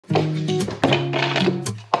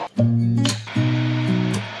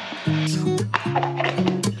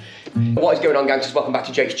What is going on, gangsters? Welcome back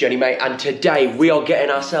to Jake's Journey, mate. And today we are getting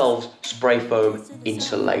ourselves spray foam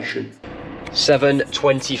insulation.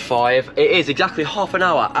 7:25. It is exactly half an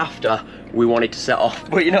hour after we wanted to set off.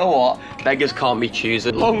 But you know what? Beggars can't be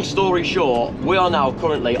choosers. Long story short, we are now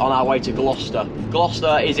currently on our way to Gloucester.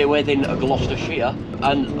 Gloucester is within Gloucestershire.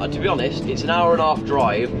 And to be honest, it's an hour and a half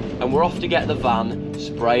drive. And we're off to get the van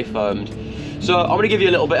spray foamed. So I'm going to give you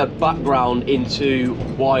a little bit of background into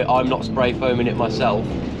why I'm not spray foaming it myself.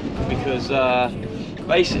 Because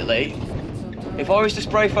basically, if I was to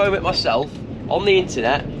spray foam it myself on the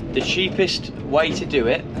internet, the cheapest way to do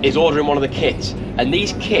it is ordering one of the kits. And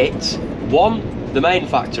these kits, the main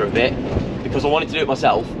factor of it, because I wanted to do it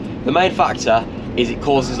myself, the main factor is it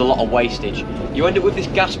causes a lot of wastage. You end up with this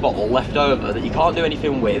gas bottle left over that you can't do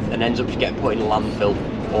anything with and ends up just getting put in a landfill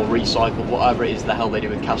or recycled, whatever it is the hell they do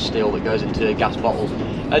with cast steel that goes into gas bottles.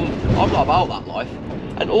 And I'm not about that life.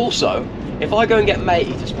 And also, if I go and get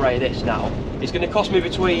matey to spray this now, it's going to cost me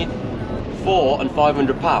between £400 and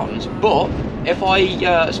 £500, but if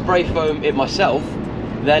I spray foam it myself,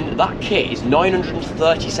 then that kit is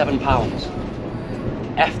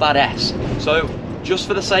 £937. F that S. So just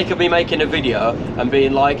for the sake of me making a video and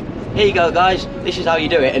being like, here you go guys, this is how you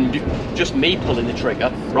do it, and just me pulling the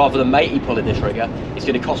trigger rather than matey pulling the trigger, it's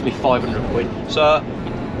going to cost me 500 quid. So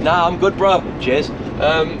nah, I'm good, bro. Cheers.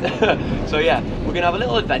 So yeah, we're gonna have a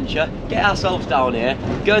little adventure, get ourselves down here,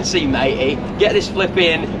 go and see matey, get this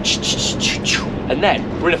flipping, and then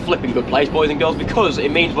we're in a flipping good place, boys and girls, because it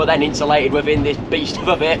means we're then insulated within this beast of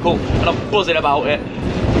a vehicle, and I'm buzzing about it.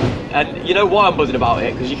 And you know why I'm buzzing about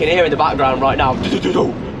it? Because you can hear in the background right now,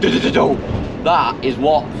 that is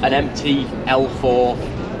what an empty L4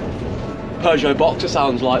 Peugeot Boxer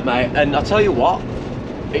sounds like, mate. And I tell you what,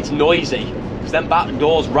 it's noisy, because them back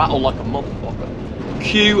doors rattle like a motherfucker.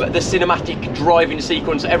 Cue the cinematic driving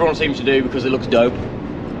sequence that everyone seems to do because it looks dope.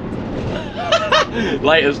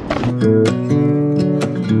 Laters.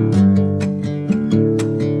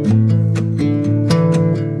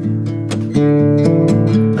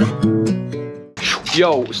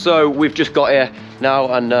 Yo, so we've just got here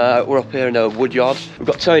now, and we're up here in a wood yard. We've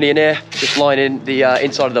got Tony in here, just lining the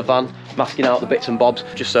inside of the van, masking out the bits and bobs,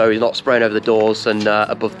 just so he's not spraying over the doors and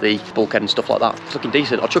above the bulkhead and stuff like that. It's looking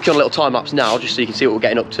decent. I'll chuck you on a little time lapse now, just so you can see what we're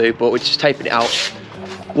getting up to, but we're just taping it out.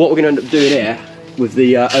 What we're going to end up doing here with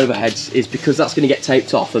the overheads is, because that's going to get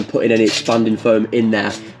taped off, and putting any expanding foam in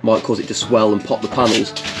there might cause it to swell and pop the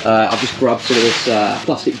panels. I've just grabbed some of this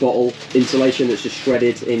plastic bottle insulation that's just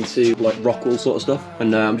shredded into like rock wool sort of stuff,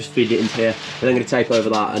 and I'm just feeding it into here, and I'm going to tape over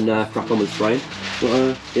that and crack on with spraying.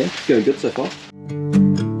 But yeah, it's going good so far.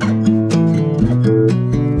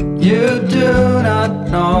 You do not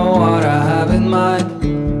know what I have in mind.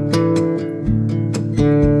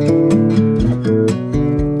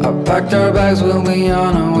 I packed our bags, we'll be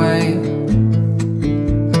on our way.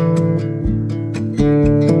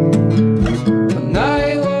 The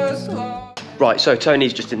night was long. Right, so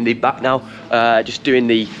Tony's just in the back now, just doing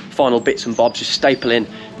the final bits and bobs, just stapling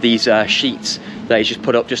these sheets that he's just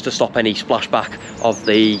put up just to stop any splashback of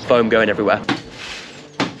the foam going everywhere.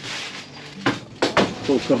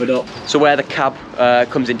 All covered up. So where the cab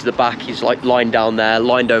comes into the back, he's like lined down there,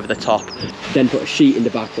 lined over the top. Then put a sheet in the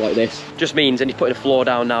back like this. Just means, and he's putting a floor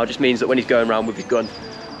down now, just means that when he's going around with his gun,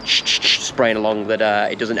 spraying along, that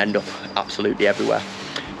it doesn't end up absolutely everywhere.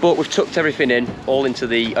 But we've tucked everything in, all into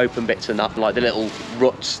the open bits and that, like the little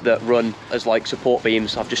ruts that run as like support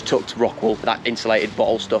beams. I've just tucked rock wool, that insulated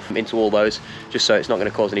bottle stuff, into all those, just so it's not going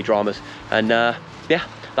to cause any dramas. And yeah,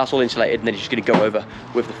 that's all insulated, and then it's just going to go over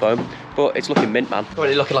with the foam. But it's looking mint, man.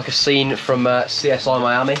 Currently looking like a scene from CSI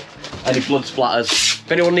Miami. Any blood splatters.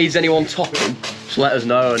 If anyone needs anyone topping, just let us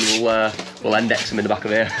know, and we'll index them in the back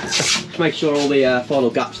of here. Just make sure all the final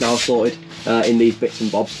gaps now are sorted in these bits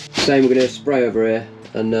and bobs. Same, we're going to spray over here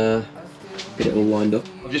and get it all lined up.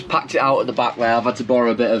 I've just packed it out at the back there. I've had to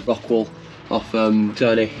borrow a bit of rock wool off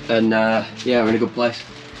Tony, and yeah, we're in a good place.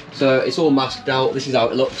 So it's all masked out. This is how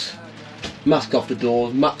it looks. Mask off the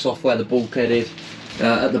doors, max off where the bulkhead is,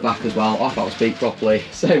 at the back as well. I can't speak properly.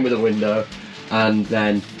 Same with the window, and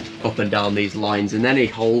then up and down these lines, and any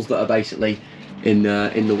holes that are basically in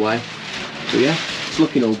the way. So yeah, it's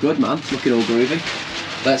looking all good, man. It's looking all groovy.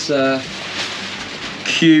 Let's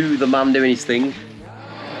cue the man doing his thing.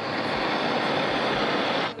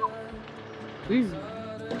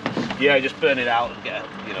 Yeah, just burn it out and get,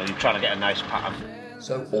 you know, you're trying to get a nice pattern.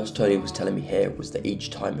 So all Tony was telling me here was that each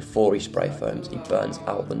time before he spray foams, he burns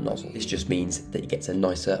out the nozzle. This just means that he gets a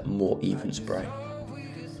nicer, more even spray.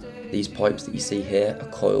 These pipes that you see here are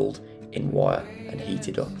coiled in wire and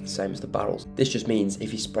heated up, the same as the barrels. This just means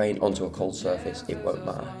if you're spraying onto a cold surface, it won't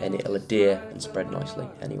matter, and it'll adhere and spread nicely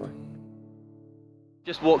anyway.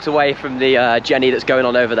 Just walked away from the Jenny that's going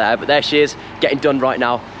on over there, but there she is, getting done right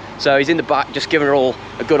now. So he's in the back, just giving her all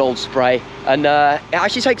a good old spray. And it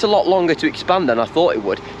actually takes a lot longer to expand than I thought it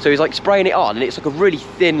would. So he's like spraying it on, and it's like a really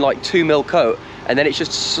thin, like 2 mil coat, and then it's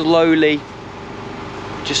just slowly,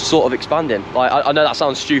 just sort of expanding. Like I know that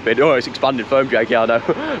sounds stupid. Oh, it's expanding foam, Jake. Yeah, I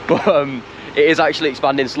know. But it is actually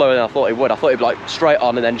expanding slower than I thought it would. I thought it'd be like straight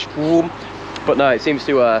on and then just whoom. But no, it seems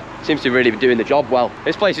to really be doing the job well.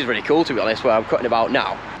 This place is really cool, to be honest, where I'm cutting about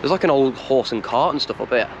now. There's like an old horse and cart and stuff up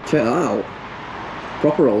here. Check that out.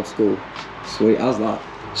 Proper old school. Sweet as that.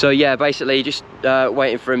 So yeah, basically just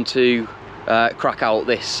waiting for him to crack out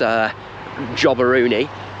this jobberoonie,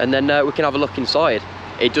 and then we can have a look inside.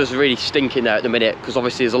 It does really stink in there at the minute, because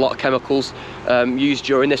obviously there's a lot of chemicals used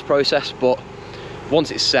during this process, but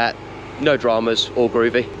once it's set, no dramas, all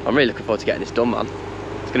groovy. I'm really looking forward to getting this done, man.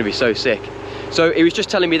 It's gonna be so sick. So he was just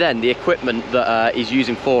telling me then the equipment that he's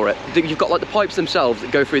using for it. You've got like the pipes themselves that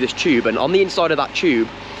go through this tube, and on the inside of that tube,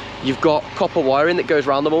 you've got copper wiring that goes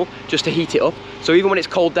around them all just to heat it up. So even when it's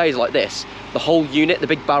cold days like this, the whole unit, the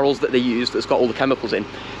big barrels that they use that's got all the chemicals in,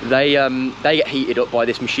 they get heated up by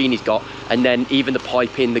this machine he's got, and then even the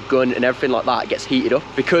piping, the gun and everything like that gets heated up,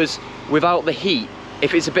 because without the heat,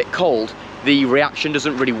 if it's a bit cold, the reaction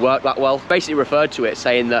doesn't really work that well. Basically referred to it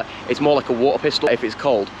saying that it's more like a water pistol if it's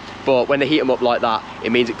cold, but when they heat them up like that,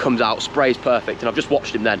 it means it comes out, sprays perfect. And I've just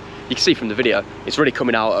watched him then. You can see from the video, it's really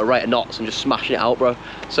coming out at a rate of knots and just smashing it out, bro.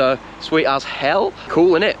 So sweet as hell.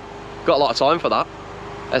 Cool, innit? Got a lot of time for that.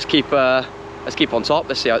 Let's keep on top.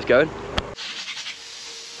 Let's see how it's going.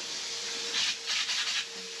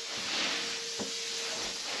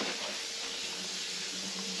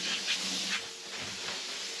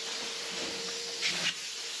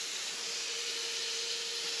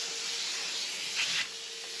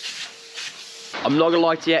 I'm not gonna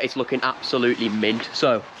lie to you, it's looking absolutely mint.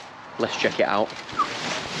 So let's check it out.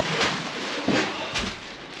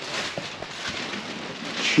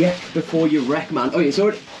 Check before you wreck, man. Oh, it's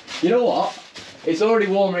already, you know what? It's already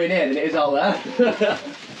warmer in here than it is out there.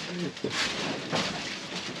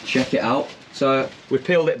 Check it out. So we've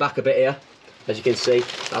peeled it back a bit here. As you can see,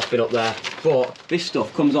 that's been up there. But this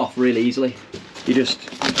stuff comes off really easily. You just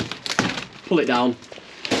pull it down,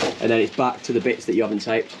 and then it's back to the bits that you haven't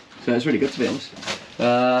taped. So it's really good, to be honest.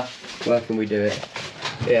 Where can we do it?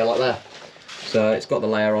 Yeah, like there. So it's got the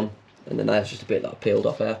layer on, and then there's just a bit that I peeled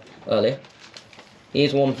off here earlier.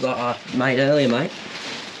 Here's one that I made earlier, mate.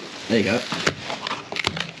 There you go.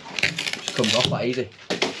 Just comes off that easy.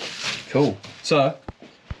 Cool. So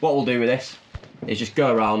what we'll do with this is just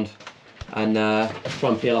go around and try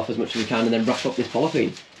and peel off as much as we can, and then wrap up this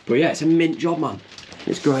polythene. But yeah, it's a mint job, man.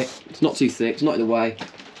 It's great. It's not too thick, it's not in the way,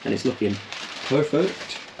 and it's looking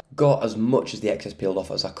perfect. Got as much as the excess peeled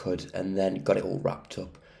off as I could, and then got it all wrapped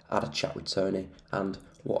up. Had a chat with Tony, and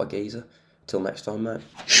what a geezer. Till next time, mate.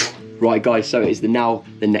 Right guys, so it is now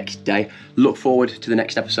the next day. Look forward to the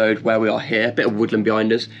next episode where we are here, a bit of woodland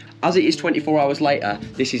behind us. As it is 24 hours later,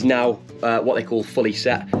 this is now what they call fully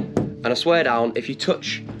set. And I swear down, if you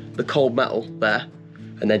touch the cold metal there,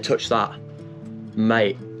 and then touch that,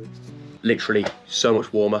 mate, literally so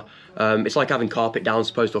much warmer. It's like having carpet down as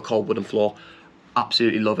opposed to a cold wooden floor.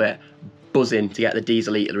 Absolutely love it. Buzzing to get the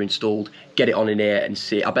diesel heater installed, get it on in here and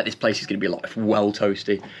see. I bet this place is going to be like well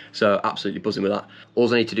toasty. So absolutely buzzing with that.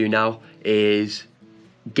 All I need to do now is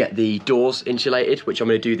get the doors insulated, which I'm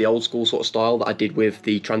going to do the old school sort of style that I did with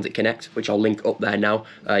the Transit Connect, which I'll link up there now.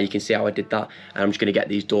 You can see how I did that, and I'm just going to get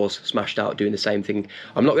these doors smashed out doing the same thing.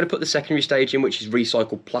 I'm not going to put the secondary stage in, which is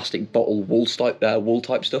recycled plastic bottle wool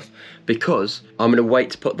type stuff, because I'm going to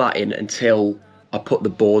wait to put that in until I put the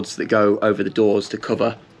boards that go over the doors to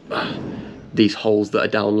cover these holes that are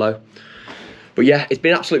down low. But yeah, it's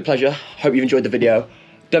been an absolute pleasure. Hope you've enjoyed the video.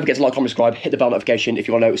 Don't forget to like, comment, subscribe, hit the bell notification if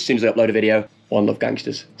you want to know as soon as I upload a video. One love,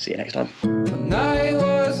 gangsters. See you next time. The night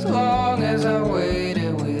was long as I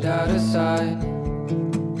waited without a sign.